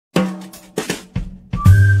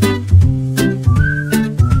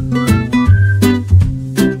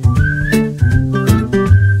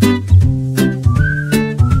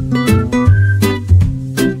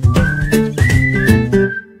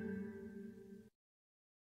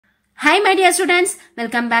Hi my dear students,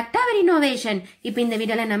 welcome back to our innovation. இப்போ இந்த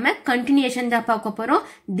வீடியோல நம்ம continuation தான் பார்க்க போறோம்.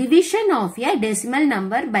 Division of a decimal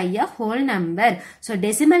number by a whole number. So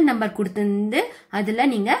decimal number கொடுத்திருந்து அதுல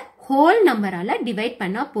நீங்க whole numberால divide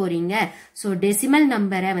பண்ண போறீங்க. So decimal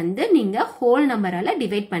numberை வந்து நீங்க whole numberால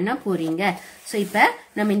divide பண்ண போறீங்க. So இப்போ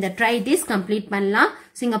நம்ம இந்த try this complete பண்ணலாம்.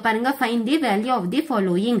 So இங்க பாருங்க find the value of the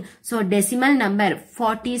following. So decimal number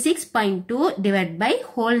 46.2 divided by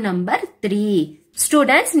whole number 3.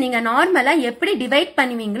 Students, நீங்க நார்மலா எப்படி டிவைட்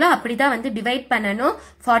பண்ணுவீங்களோ அப்படிதான் வந்து டிவைட் பண்ணனும்.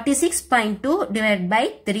 46.2 divided by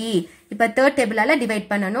 3. இப்ப third tableால டிவைட்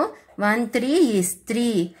பண்ணனும். 1 3 is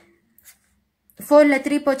 3. 4ல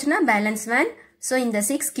 3 போச்சுனா பேலன்ஸ் 1. So இந்த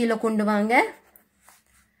 6 கீழ கொண்டு வாங்க.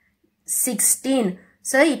 16.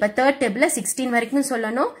 So இப்ப third tableல 16 வரைக்கும்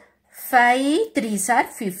சொல்லணும். 5 3s are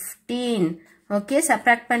 15. Okay,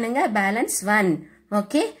 subtract பண்ணுங்க பேலன்ஸ் 1.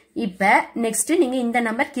 Okay, இப்ப next நீங்க இந்த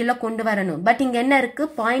நம்பர் கீழ கொண்டு வரணும். பட் இங்க என்ன இருக்கு?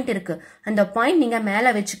 பாயிண்ட் இருக்கு. அந்த பாயிண்ட் நீங்க மேல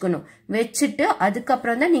வெச்சுக்கணும். வெச்சிட்டு அதுக்கு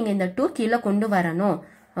அப்புறம் தான் நீங்க இந்த 2 கீழ கொண்டு வரணும்.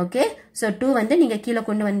 ஓகே, சோ 2 வந்து நீங்க கீழ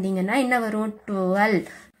கொண்டு வந்தீங்கன்னா என்ன வரும்? 12.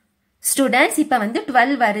 ஸ்டூடண்ட்ஸ், இப்ப வந்து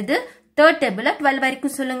 12 வருது. third tableல 12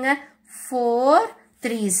 வரைக்கும் சொல்லுங்க. 4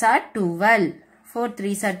 3s are 12. 4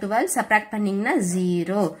 3s are 12. subtract பண்ணீங்கன்னா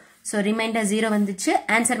 0. சோ ரிமைண்டர் 0 வந்துச்சு.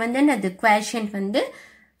 ஆன்சர் வந்து என்னது? குவேஷன்ட் வந்து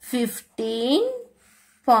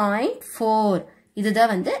 15.4.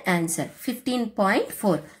 இதுதான் வந்து ஆன்சர்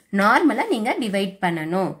 15.4. நார்மலா நீங்க டிவைட்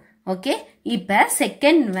பண்ணணும். ஓகே, இப்ப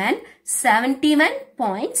செகண்ட் ஒன்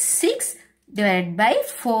 71.6 divided by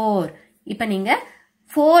 4. இப்ப நீங்க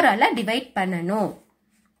 4 ஆல டிவைட் பண்ணணும்.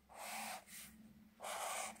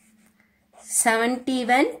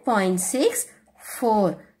 71.6 4.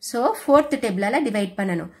 So fourth tableால டிவைட்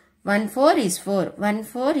பண்ணணும். 1 4 is 4. 1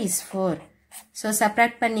 4 is 4. So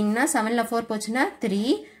subtract பண்ணீங்கன்னா 7ல 4 போச்சுனா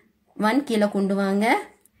 3. 1 கீழ கொண்டு வாங்க.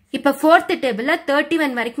 இப்ப fourth tableல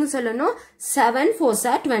 31 வரைக்கும் சொல்லணும். 7 4s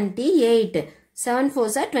are 28. 7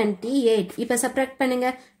 4s are 28. இப்ப subtract பண்ணுங்க.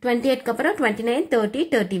 28 க்கு அப்புறம் 29 30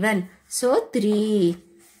 31. So 3.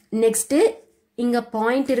 next இங்க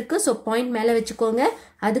பாயிண்ட் இருக்கு. so பாயிண்ட் மேல வெச்சுக்கோங்க.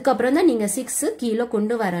 அதுக்கு அப்புறம் தான் நீங்க 6 கீழ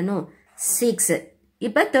கொண்டு வரணும். 6.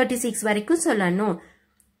 இப்ப 36 வரைக்கும் சொல்லணும்.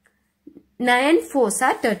 9 4s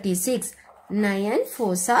are 36. 9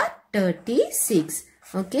 4s are 36.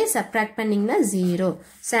 Okay, subtract பண்ணீங்கன்னா 0.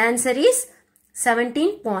 So answer is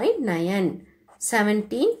 17.9.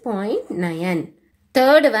 17.9.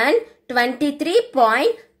 Third one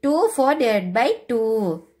 23.24 divided by 2.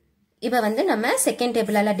 இப்ப வந்து நம்ம செகண்ட்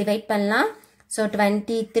டேபிளால டிவைட் பண்ணலாம். So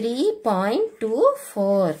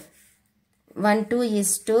 23.24. 1 2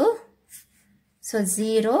 is 2. So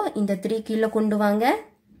 0. இந்த 3 கீழ கொண்டு வாங்க.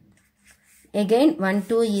 Again 1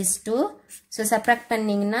 2 is 2. So subtract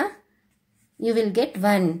பண்ணீங்கன்னா you will get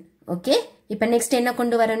 1. Okay, இப்ப next என்ன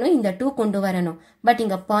கொண்டு வரணும்? இந்த 2 கொண்டு வரணும். பட்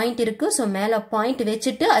இங்க பாயிண்ட் இருக்கு. so மேல பாயிண்ட்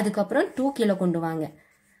வெச்சிட்டு அதுக்கு அப்புறம் 2 கீழ கொண்டு வாங்க.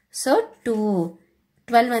 so 2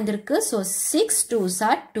 12 வந்திருக்கு. so 6 2s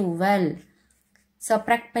are 12.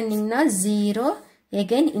 subtract பண்ணீங்கன்னா 0.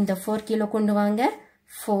 again இந்த 4 கீழ கொண்டு வாங்க.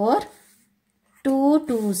 4 2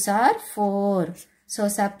 2s are 4. so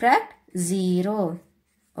subtract 0.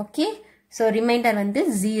 okay, so remainder வந்து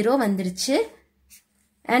 0 வந்துருச்சு.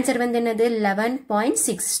 ஆன்சர் வந்து என்னது?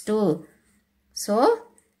 11.62. so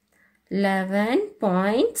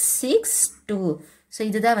 11.62. so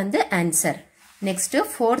இதுதான் வந்து answer. next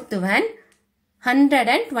fourth one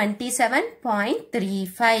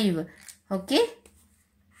 127.35. okay,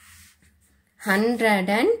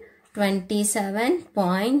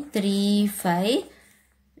 127.35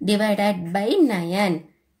 divided by 9.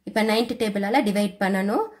 இப்ப 9th tableால டிவைட்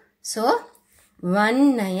பண்ணனும். so 1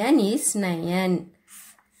 9 is 9.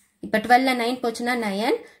 இப்ப 12ல 9 போச்சுனா 9.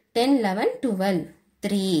 10 11 12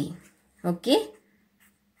 3. okay,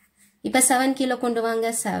 இப்ப 7 கீழ கொண்டு வாங்க.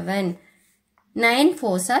 7. 9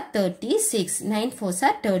 4s are 36. 9 4s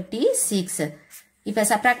are 36. இப்ப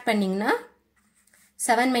subtract பண்ணீங்கன்னா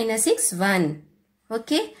 7 minus 6 1.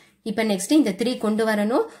 okay, இப்ப next இந்த 3 கொண்டு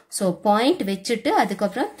வரணும். so பாயிண்ட் வெச்சிட்டு அதுக்கு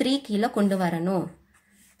அப்புறம் 3 கீழ கொண்டு வரணும்.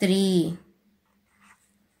 3.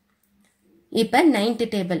 இப்ப 9th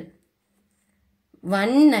table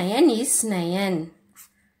 1 9 is 9.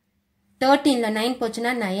 13ல 9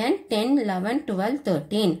 போச்சுனா 9. 10 11 12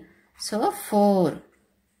 13. so 4.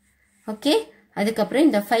 okay, அதுக்கு அப்புறம்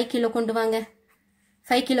இந்த 5 கீழ கொண்டு வாங்க.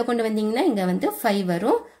 5 கீழ கொண்டு வந்தீங்கன்னா இங்க வந்து 5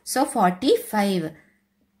 வரும். so 45.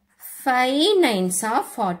 5 9s are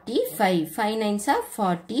 45. 5 9s are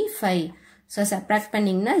 45. so subtract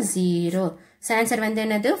பண்ணீங்கன்னா 0. so answer வந்து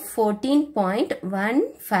என்னது?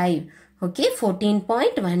 14.15. okay,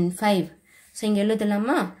 14.15. so இங்க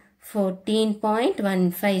எழுதலாமா?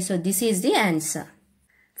 14.15. so this is the answer.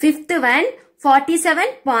 Fifth one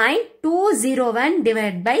 47.201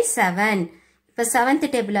 divided by 7. இப்போ 7th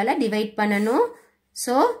table ஆல divide பண்ணனும்.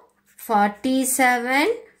 So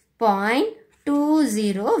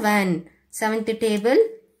 47.201. 7th table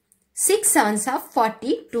 6 sevens are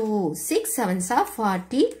 42. 6 sevens are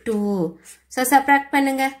 42. So subtract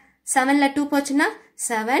பண்ணுங்க. 7ல 2 போச்சுனா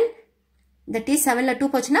 7. That is 7ல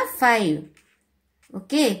 2 போச்சுனா 5.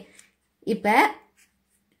 Okay. இப்போ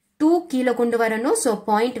 2 கீழே கொண்டு வரணும். So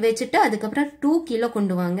point வச்சிட்டு அதுக்கப்புறம் 2 கீழே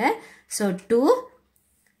கொண்டு வாங்க. So 2.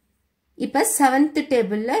 இப்போ 7th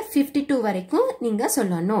டேபிள்ல 52 வரைக்கும் நீங்க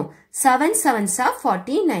சொல்லணும். 7 sevens are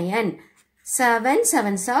 49. 7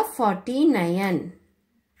 sevens are 49.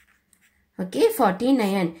 Okay,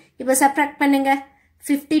 49. இப்போ subtract பண்ணுங்க.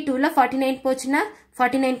 52ல 49 போச்சுனா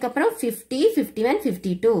 49 க்கு அப்புறம் 50, 51,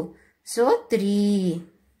 52. So 3.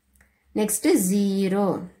 Next 0.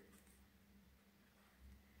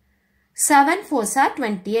 7 4s are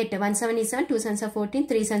 28. 1 7 is 7, 2 7s are 14,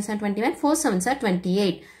 3 7s are 21, 4 7s are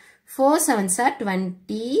 28. 4 7s are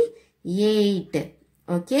 28.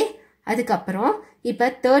 Okay. அதுக்கப்புறம் இப்ப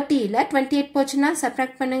 30ல 28 போச்சுனா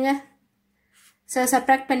subtract பண்ணுங்க. So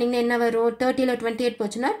subtract பண்ணீங்கன்னா என்ன வரும்? 30ல 28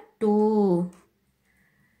 போச்சுனா 2.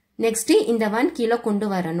 Next இந்த 1 கீழே கொண்டு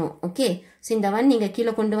வரணும். Okay. So இந்த 1 நீங்க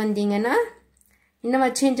கீழே கொண்டு வந்தீங்கன்னா என்னவா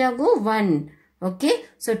சேஞ்ச் ஆகும்? 1. Okay.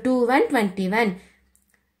 So 2 1 21.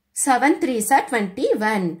 7 3s are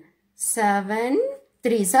 21. 7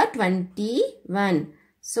 3s are 21.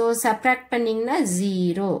 So subtract பண்ணீங்கன்னா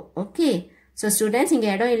 0. Okay. So students இங்க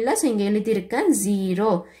இடம் இல்ல. So இங்க எழுதி இருக்கேன் 0.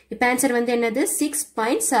 இப்ப ஆன்சர் வந்து என்னது?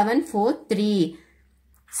 6.743.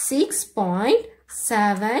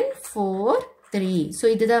 6.743. So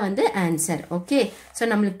இதுதான் வந்து ஆன்சர். Okay. So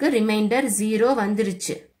நம்மளுக்கு ரிமைண்டர் 0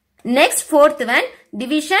 வந்துருச்சு. Next fourth one,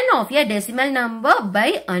 division of a decimal number by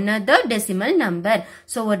another decimal number.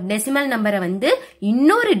 So ஒரு decimal number வந்து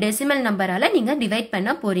இன்னொரு decimal numberால நீங்க divide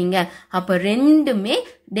பண்ண போறீங்க. அப்ப ரெண்டுமே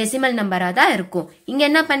decimal numberா தான் இருக்கும். இங்க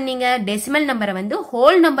என்ன பண்ணீங்க? decimal number வந்து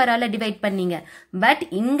whole numberால divide பண்ணீங்க. பட்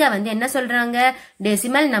இங்க வந்து என்ன சொல்றாங்க?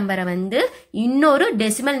 decimal number வந்து இன்னொரு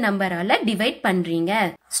decimal numberால divide பண்றீங்க.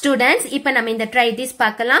 Students, இப்ப நம்ம இந்த try this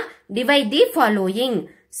பார்க்கலாம். Divide the following.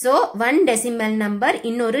 So, one decimal number,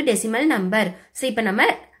 இன்னொரு decimal number. So, இப்ப நம்ம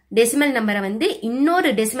decimal number வந்து இன்னொரு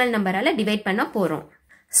decimal numberால divide பண்ண போறோம்.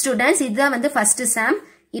 Students, இதுதான் வந்து first sum.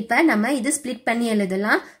 இப்ப நம்ம இது split பண்ணி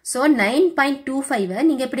எழுதலாம். So, 9.25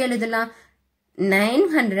 நீங்க எப்படி எழுதலாம்?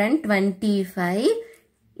 925.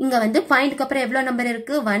 இங்க வந்து பாயிண்ட்க்கு அப்புறம் எவ்வளவு நம்பர்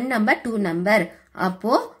இருக்கு? 1 number, 2 number.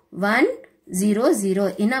 அப்போ 100.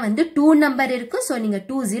 ஏன்னா வந்து 2 number இருக்கு. So, நீங்க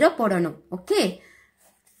 20 போடணும். Okay.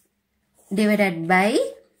 Divided by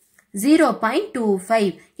 0.25.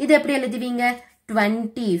 இது எப்படி எழுதுவீங்க?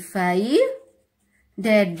 25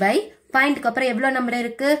 divided by பாயிண்ட்க்கு அப்புறம் எவ்வளவு நம்பர்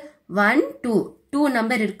இருக்கு? 1 2 2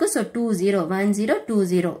 நம்பர் இருக்கு. So 20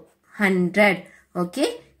 1020 100. ஓகே.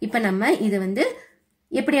 இப்போ நம்ம இது வந்து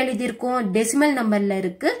எப்படி எழுதி இருக்கோம்? டெசிமல் நம்பர்ல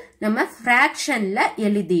இருக்கு. நம்ம ஃபிராக்ஷன்ல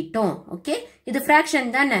எழுதிட்டோம். ஓகே. இது ஃபிராக்ஷன்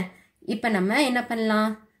தானே. இப்போ நம்ம என்ன பண்ணலாம்?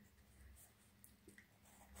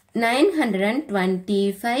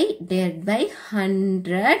 925 divided by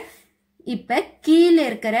 100. இப்ப கீழே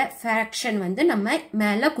இருக்கிற fraction வந்து நம்ம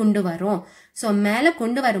மேல கொண்டு வரோம். So மேல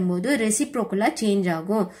கொண்டு வரும்போது reciprocal சேஞ்ச்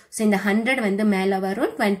ஆகும். So இந்த 100 வந்து மேல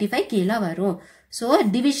வரும், 25 கீழே வரும். So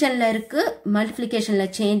divisionல இருக்கு, multiplicationல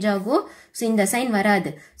சேஞ்ச் ஆகும். So இந்த சைன் வராது.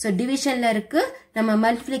 So divisionல இருக்கு, நம்ம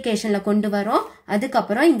multiplicationல கொண்டு வரோம்.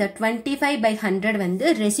 அதுக்கப்புறம் இந்த 25 by 100 வந்து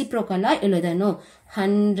reciprocal எழுதணும்.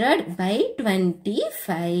 100 by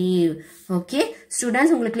 25. Okay.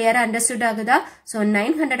 Students, உங்களுக்கு clear understood ஆகுதா? So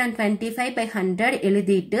 925 by 100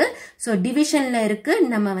 எழுதிட்டு, so divisionல இருக்கு,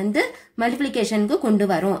 நம்ம வந்து multiplicationக்கு கொண்டு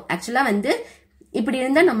வரோம். Actually வந்து இப்படி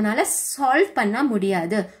இருந்தா நம்மளால சால்வ் பண்ண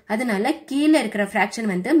முடியாது. அதனால கீழே இருக்கிற fraction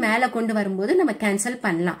வந்து மேல கொண்டு வரும்போது நம்ம கேன்சல்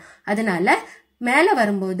பண்ணலாம். அதனால மேல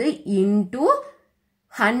வரும்போது into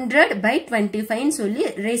 100 by 25 சொல்லி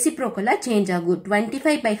reciprocal சேஞ்ச் ஆகும்.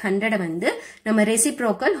 25 by 100 வந்து நம்ம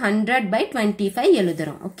reciprocal 100 by 25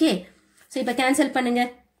 எழுதுறோம். ஓகே. சோ இப்ப கேன்சல் பண்ணுங்க.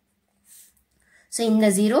 சோ இந்த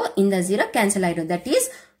 0 கேன்சல் ஆயிடும். That is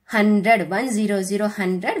 100 100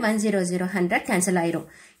 100 100 100 கேன்சல் ஆயிடும்.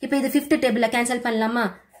 இப்போ இது 5th டேபிள்ல கேன்சல் பண்ணலாமா?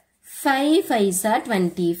 5 5s are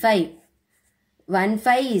 25. 1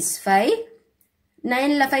 5 is 5.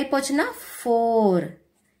 9ல 5 போச்சுனா 4.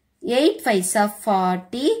 8 5s are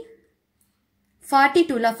 40.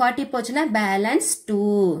 42ல 40 போச்சுனா balance 2.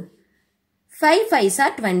 5 5s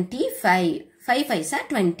are 25. 5 5s are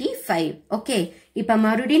 25. Okay. இப்போ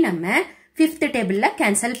மறுபடியும் நம்ம 5th டேபிள்ல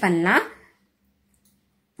கேன்சல் பண்ணலாம்.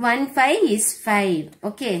 1 5 is 5.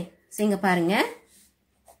 ஓகே. இங்க பாருங்க.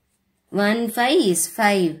 1 5 is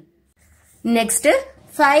 5. Next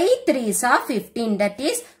 5 3s are 15. That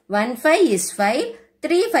is 1 5 is 5.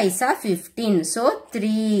 3 5s are 15. So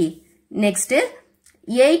 3. Next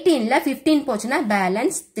 18 la 15 போச்சுனா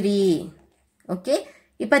balance 3. Okay.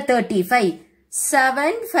 இப்ப 35.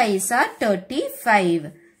 7 5s are 35.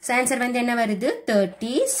 So answer வந்து என்ன வருது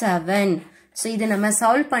 37. So இது நம்ம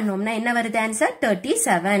solve பண்ணோம்னா என்ன வருது answer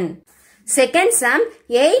 37. Second sum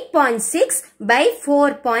 8.6 by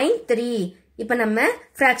 4.3. இப்ப நம்ம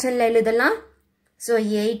fractionல எழுதலாம். So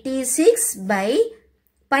 86 by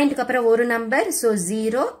point க்கு அப்புறம் ஒரு number. So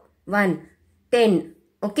 0 1 10.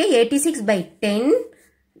 Okay, 86 by 10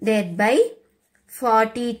 that by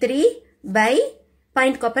 43 by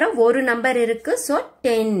point க்கு அப்புறம் ஒரு number இருக்கு. So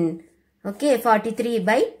 10. Okay, 43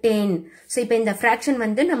 by 10. So இப்ப இந்த fraction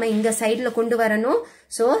வந்து நம்ம இங்க sideல கொண்டு வரணும்.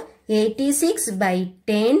 So 86 by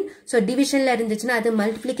 10. So divisionல இருந்துச்சுன்னா அது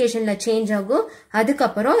multiplicationல change ஆகும். அதுக்கு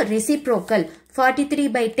அப்புறம் reciprocal 43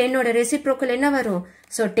 by 10 ஓட reciprocal என்ன வரும்?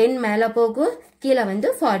 So 10 மேல போகும், கீழ வந்து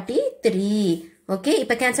 43. Okay,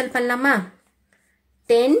 இப்ப cancel பண்ணலாமா?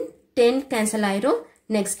 10 cancel ஆயிரும்.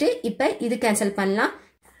 Next இப்ப இது cancel பண்ணலாம்.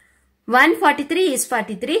 143 is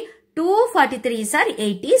 43. 243s are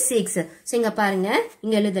 86. So இங்க பாருங்க,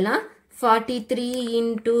 இங்க எழுதலாம் 43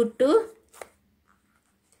 into 2.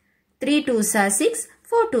 3 2s are 6.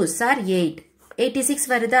 4 2s are 8. 86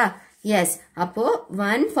 வருதா? Yes. அப்போ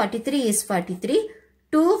 143 is 43.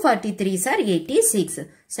 243s are 86.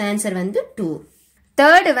 So answer வந்து 2.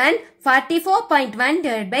 Third one 44.1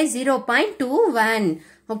 divided by 0.21.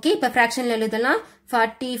 Okay, இப்ப fractionல எழுதலாம்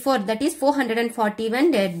 44, that is 441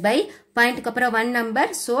 divided by point க்கு அப்புறம் 1 number.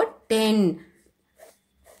 So 10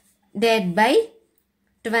 divided by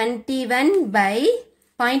 21 by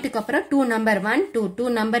point க்கு அப்புறம் 2 number 1 2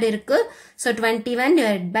 number இருக்கு. So 21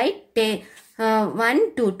 divided by 1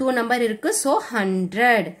 2 number இருக்கு. So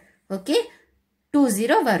 100. Okay,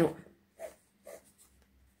 20 வரும்.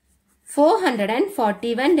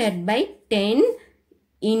 441 divided by 10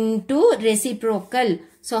 into reciprocal.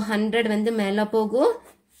 So 100 வந்து மேல போகும்,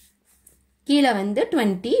 கீழ வந்து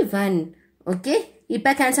 21. Okay, இப்ப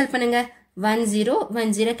cancel பண்ணுங்க.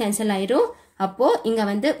 10 cancel ஆயிரும். அப்போ இங்க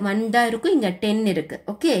வந்து 1 தான் இருக்கும், இங்க 10 இருக்கு.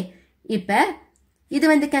 Okay, இப்ப இது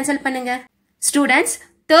வந்து cancel பண்ணுங்க. Students,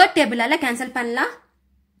 third tableல cancel பண்ணலாம்.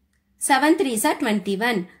 7 3s are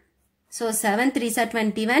 21. So 7 3s are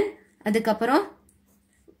 21. அதுக்கு அப்புறம்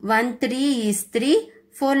 1 3 is 3.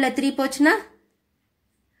 4 ல 3 போச்சுனா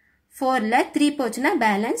 4 ல 3 போச்சுனா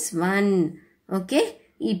balance 1. Okay,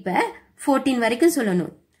 இப்ப 14 வரைக்கும்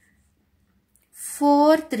சொல்லணும்.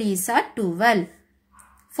 4 3s are 12.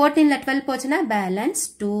 14 ல 12 போச்சுனா balance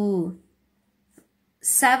 2.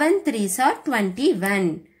 7 3s are 21.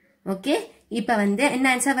 Okay, இப்ப வந்து என்ன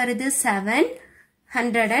ஆன்சர் வருது?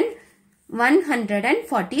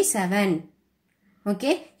 147.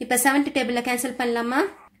 Okay, இப்ப 7th table cancel பண்ணலாமா?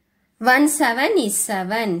 1 7 is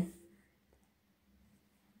 7.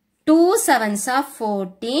 2 7s are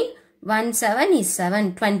 14. 1 7 is 7.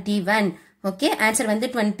 21. Okay, answer வந்து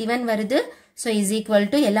 21 வருது. So is equal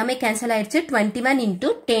to எல்லாமே cancel ஆயிடுச்சு. 21 into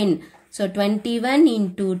 10. So 21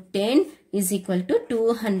 into 10 is equal to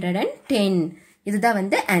 210. இதுதான்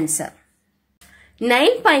வந்து answer.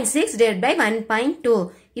 9.6 divided by 1.2.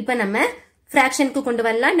 இப்ப நம்ம fraction க்கு கொண்டு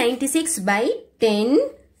வரலாம். 96 by 10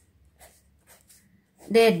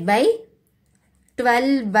 divided by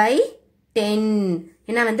 12 by 10.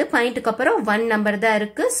 ஏன்னா வந்து point க்கு அப்புறம் 1 number தான்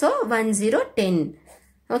இருக்கு. So 1010.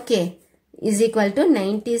 Okay, is equal to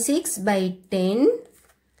 96 by 10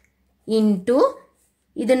 into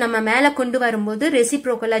இது நம்ம மேல கொண்டு வரும்போது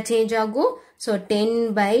reciprocal change ஆகும். So 10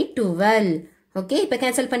 by 12. Okay, இப்ப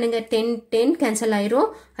cancel பண்ணுங்க. 10 cancel ஆயிரும்.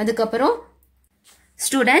 அதுக்கு அப்புறம்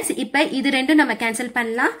students, இப்ப இது ரெண்டும் நம்ம cancel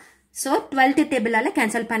பண்ணலாம். So 12th table ஆல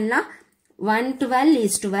cancel பண்ணலாம். 112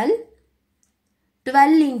 is 12.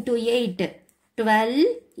 12 into 8. 12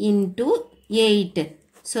 into 8.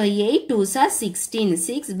 So 8 2s are 16.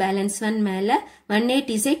 6 balance 1 மேல 1 8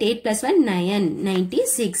 is 8. 8 plus 1 9.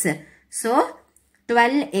 96. So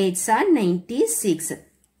 12 8s are 96.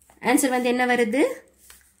 Answer வந்து என்ன வருது?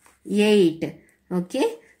 8. Okay.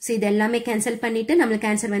 So இது எல்லாமே cancel பண்ணிட்டு நம்மளுக்கு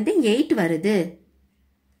answer வந்து 8 வருது.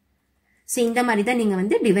 So இந்த மாதிரி தான் நீங்க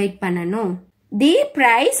வந்து divide பண்ணணும். The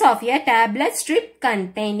price of a tablet strip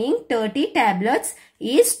containing 30 tablets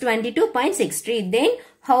is 22.63. Then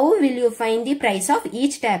how will you find the price of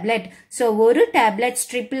each tablet? So ஒரு tablet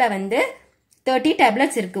stripல வந்து 30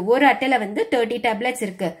 tablets இருக்கு. ஒரு அட்டையில வந்து 30 tablets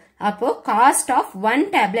இருக்கு. அப்போ cost of one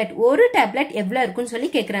tablet, ஒரு tablet எவ்வளவு இருக்குன்னு சொல்லி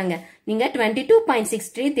கேக்குறாங்க. நீங்க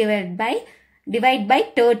 22.63 divide by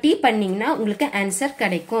 30 பண்ணீங்கன்னா உங்களுக்கு answer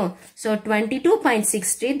கிடைக்கும். So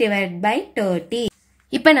 22.63 divided by 30.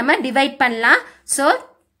 இப்ப நம்ம divide பண்ணலாம். So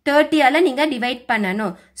 30ஆல நீங்க டிவைட்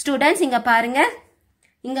பண்ணணும். ஸ்டூடண்ட்ஸ் இங்க பாருங்க,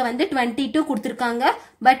 இங்க வந்து 22 கொடுத்திருக்காங்க.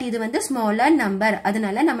 பட் இது வந்து ஸ்மாலர் நம்பர்,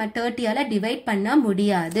 அதனால நம்ம 30ஆல டிவைட் பண்ண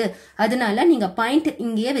முடியாது. அதனால நீங்க பாயிண்ட்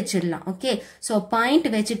இங்கேயே வச்சிடலாம். ஓகே, சோ பாயிண்ட்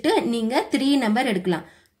வச்சுட்டு நீங்க 3 நம்பர் எடுக்கலாம்.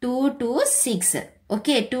 2 to 6.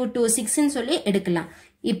 ஓகே, 2 to 6ன்னு சொல்லி எடுக்கலாம்.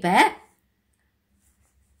 இப்ப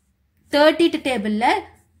 30th டேபிள்ல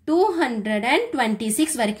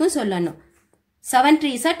 226 வரைக்கும் சொல்லணும். 7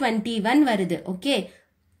 3s are 21 வருது. ஓகே,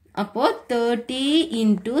 அப்போ 30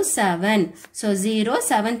 into 7. So 0,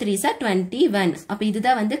 7 3s are 21. அப்ப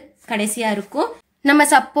இதுதான் வந்து கடைசியா இருக்கும். நம்ம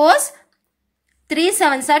சப்போஸ் 3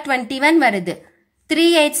 7s are 21 வருது. 3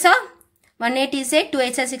 8s are 188, 2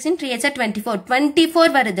 8s are 16, 3 8s are 24. 24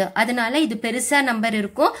 வருது. அதனால இது பெருசா நம்பர்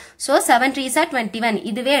இருக்கும். So 7 3s are 21.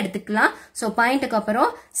 இதுவே எடுத்துக்கலாம். So பாயிண்ட்க்கு அப்புறம்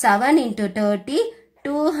 7 into 30,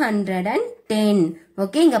 210.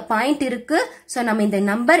 ஓகே, இங்க பாயிண்ட் இருக்கு. சோ நம்ம இந்த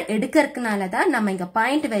நம்பர் எடுக்கிறதுனால தான் நம்ம இங்க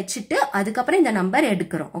பாயிண்ட் வச்சுட்டு அதுக்கப்புறம் இந்த நம்பர்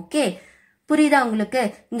எடுக்கிறோம். ஓகே, புரியுதா உங்களுக்கு?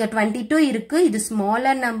 இங்க 22 இருக்கு. இது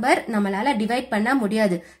ஸ்மாலர் நம்பர், நம்மளால டிவைட் பண்ண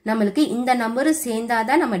முடியாது. நம்மளுக்கு இந்த நம்பரும்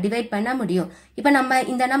சேர்ந்தாதான் நம்ம டிவைட் பண்ண முடியும். இப்ப நம்ம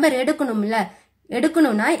இந்த நம்பர் எடுக்கணும்ல,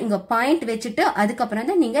 எடுக்கணும்னா இங்க பாயிண்ட் வச்சுட்டு அதுக்கப்புறம்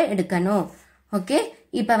தான் நீங்க எடுக்கணும். ஓகே,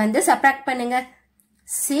 இப்ப வந்து சப்ராக்ட் பண்ணுங்க.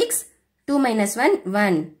 6, 2 minus 1,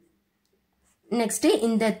 1. நெக்ஸ்ட்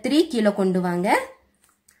இந்த 3 கீழே கொண்டு வாங்க.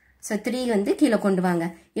 சோ 3 வந்து கீழே கொண்டு வாங்க.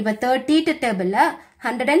 இப்ப 30th டேபிள்ல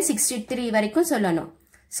 163 வரைக்கும் சொல்லணும்.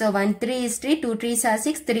 So 1 3 is 3, 2 3s are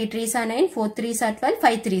 6, 3 3s are 9, 4 3s are 12,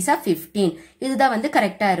 5 3s are 15. இதுதான் வந்து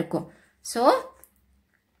கரெக்டா இருக்கும். So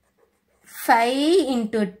 5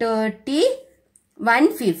 into 30,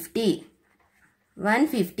 150.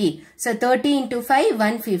 150. So 30 into 5,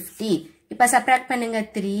 150. இப்ப சப்ராக்ட் பண்ணுங்க.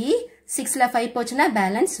 3, 6ல 5 போச்சுன்னா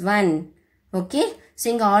பேலன்ஸ் 1. ஓகே, சோ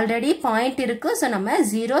இங்க ஆல்ரெடி பாயிண்ட் இருக்கு. சோ நம்ம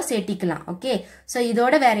 0 சேர்த்திக்கலாம். ஓகே, சோ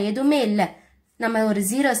இதோட வேற எதுவுமே இல்ல, நம்ம ஒரு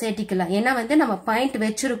 0 சேர்த்திக்கலாம். ஏன்னா வந்து நம்ம பாயிண்ட்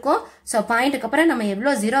வச்சிருக்கோம். சோ பாயிண்ட்க்கு அப்புறம் நம்ம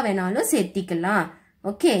எவ்வளவு 0 வேணாலும் சேர்த்திக்கலாம்.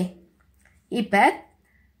 ஓகே, இப்ப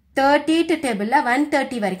 30th டேபிள்ல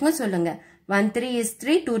 130 வரைக்கும் சொல்லுங்க. 1 3 is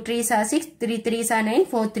 3, 2 3s are 6, 3 3s are 9,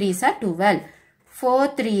 4 3s are 12, 4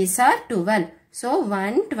 3s are 12. So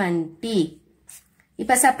 120.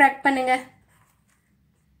 இப்ப சப்ராக்ட் பண்ணுங்க.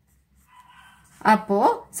 அப்போ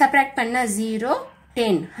சப்ராக்ட் பண்ண 0,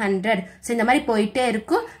 10, 100. சோ இந்த மாதிரி போயிட்டே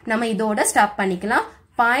இருக்கும். நம்ம இதோட ஸ்டாப் பண்ணிக்கலாம்.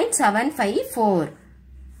 0.754.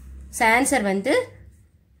 சோ ஆன்சர் வந்து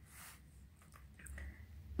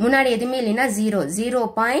முன்னாடி எதுவுமே இல்லைன்னா 0,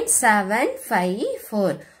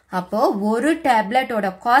 0.754. அப்போ ஒரு டேப்லெட்டோட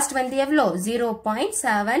காஸ்ட் வந்து எவ்வளோ?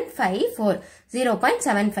 0.754.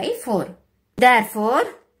 0.754. Therefore,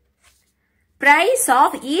 price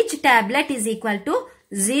of each tablet is equal to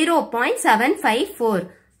 0.754.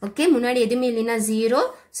 Okay, முன்னாடி எதுவுமே இல்லைன்னா 0.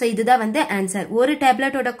 சோ இதுதான் வந்து ஆன்சர். ஒரு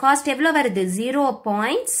டேப்லெட்டோட காஸ்ட் எவ்வளவு வருது?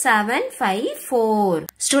 0.754.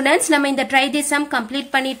 ஸ்டூடெண்ட்ஸ், நம்ம இந்த ட்ரை திஸ் சம் கம்ப்ளீட்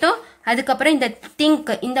பண்ணிட்டோம். அதுக்கப்புறம் இந்த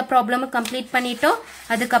திங்க், இந்த ப்ராப்ளம் கம்ப்ளீட் பண்ணிட்டோம்.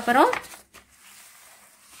 அதுக்கப்புறம்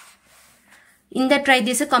இந்த ட்ரை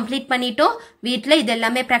திஸ் கம்ப்ளீட் பண்ணிட்டோம். வீட்ல இது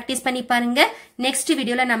எல்லாமே பிராக்டிஸ் பண்ணி பாருங்க. நெக்ஸ்ட்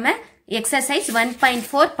வீடியோல நம்ம எக்ஸசைஸ்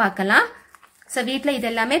 1.4 பார்க்கலாம். சோ வீட்ல இது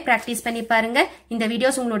எல்லாமே பிராக்டிஸ் பண்ணி பாருங்க. இந்த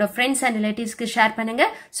வீடியோஸ் உங்களோட ஃப்ரெண்ட்ஸ் அண்ட் ரிலேட்டிவ்ஸ்க்கு ஷேர் பண்ணுங்க.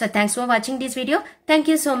 சோ தேங்க்ஸ் ஃபார் வாட்சிங் this video. Thank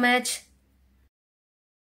you so much.